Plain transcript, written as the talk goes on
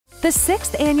The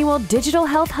 6th Annual Digital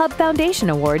Health Hub Foundation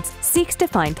Awards seeks to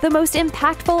find the most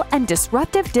impactful and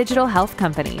disruptive digital health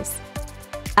companies.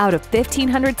 Out of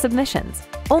 1,500 submissions,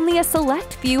 only a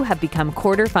select few have become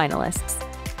quarter-finalists.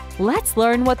 Let's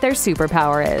learn what their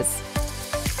superpower is.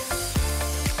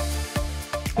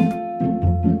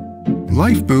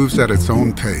 Life moves at its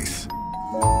own pace.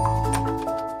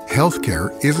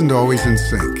 Healthcare isn't always in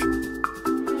sync.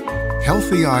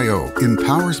 Healthy.io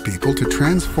empowers people to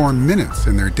transform minutes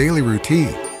in their daily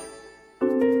routine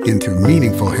into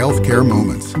meaningful healthcare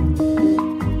moments.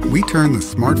 We turn the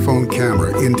smartphone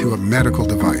camera into a medical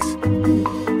device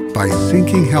by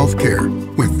syncing healthcare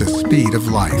with the speed of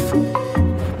life.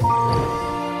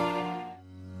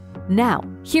 Now,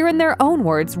 hear in their own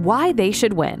words why they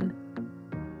should win.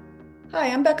 Hi,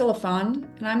 I'm Becca LaFond,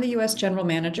 and I'm the U.S. General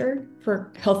Manager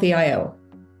for Healthy.io.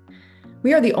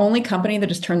 We are the only company that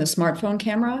has turned the smartphone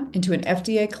camera into an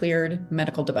FDA-cleared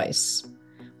medical device.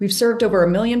 We've served over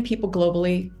 1 million people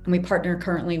globally, and we partner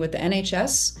currently with the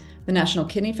NHS, the National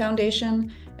Kidney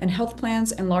Foundation, and health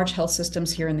plans and large health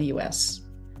systems here in the U.S.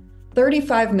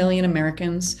 35 million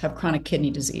Americans have chronic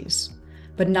kidney disease,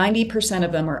 but 90%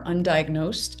 of them are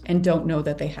undiagnosed and don't know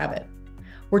that they have it.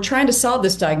 We're trying to solve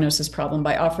this diagnosis problem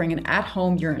by offering an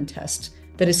at-home urine test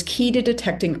that is key to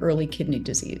detecting early kidney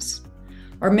disease.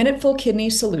 Our Minuteful Kidney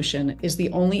solution is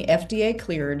the only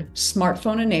FDA-cleared,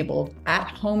 smartphone-enabled,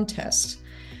 at-home test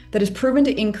that is proven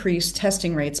to increase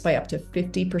testing rates by up to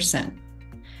 50%.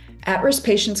 At-risk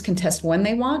patients can test when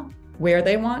they want, where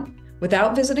they want,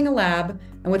 without visiting a lab,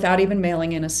 and without even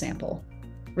mailing in a sample.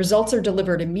 Results are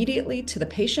delivered immediately to the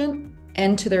patient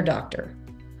and to their doctor.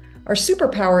 Our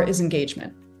superpower is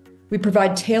engagement. We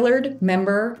provide tailored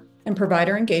member and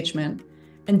provider engagement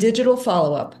and digital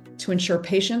follow-up to ensure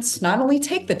patients not only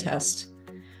take the test,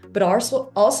 but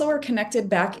also are connected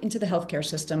back into the healthcare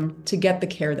system to get the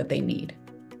care that they need.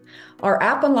 Our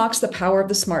app unlocks the power of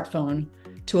the smartphone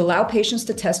to allow patients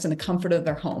to test in the comfort of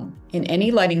their home, in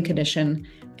any lighting condition,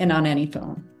 and on any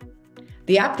phone.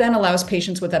 The app then allows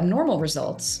patients with abnormal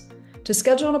results to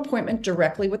schedule an appointment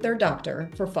directly with their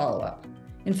doctor for follow-up.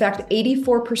 In fact,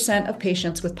 84% of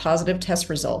patients with positive test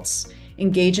results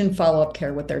engage in follow-up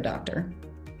care with their doctor.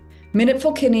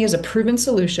 Minuteful Kidney is a proven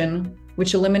solution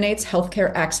which eliminates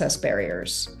healthcare access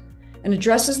barriers and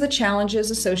addresses the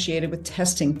challenges associated with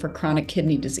testing for chronic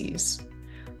kidney disease.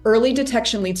 Early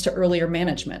detection leads to earlier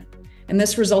management, and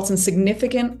this results in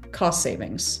significant cost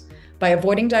savings by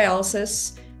avoiding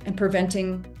dialysis and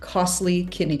preventing costly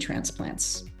kidney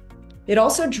transplants. It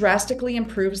also drastically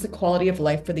improves the quality of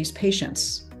life for these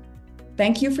patients.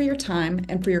 Thank you for your time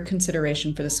and for your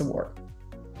consideration for this award.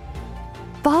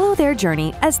 Follow their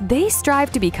journey as they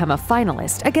strive to become a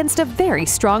finalist against a very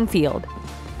strong field.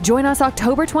 Join us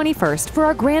October 21st for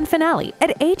our grand finale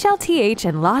at HLTH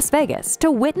in Las Vegas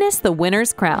to witness the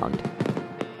winners crowned.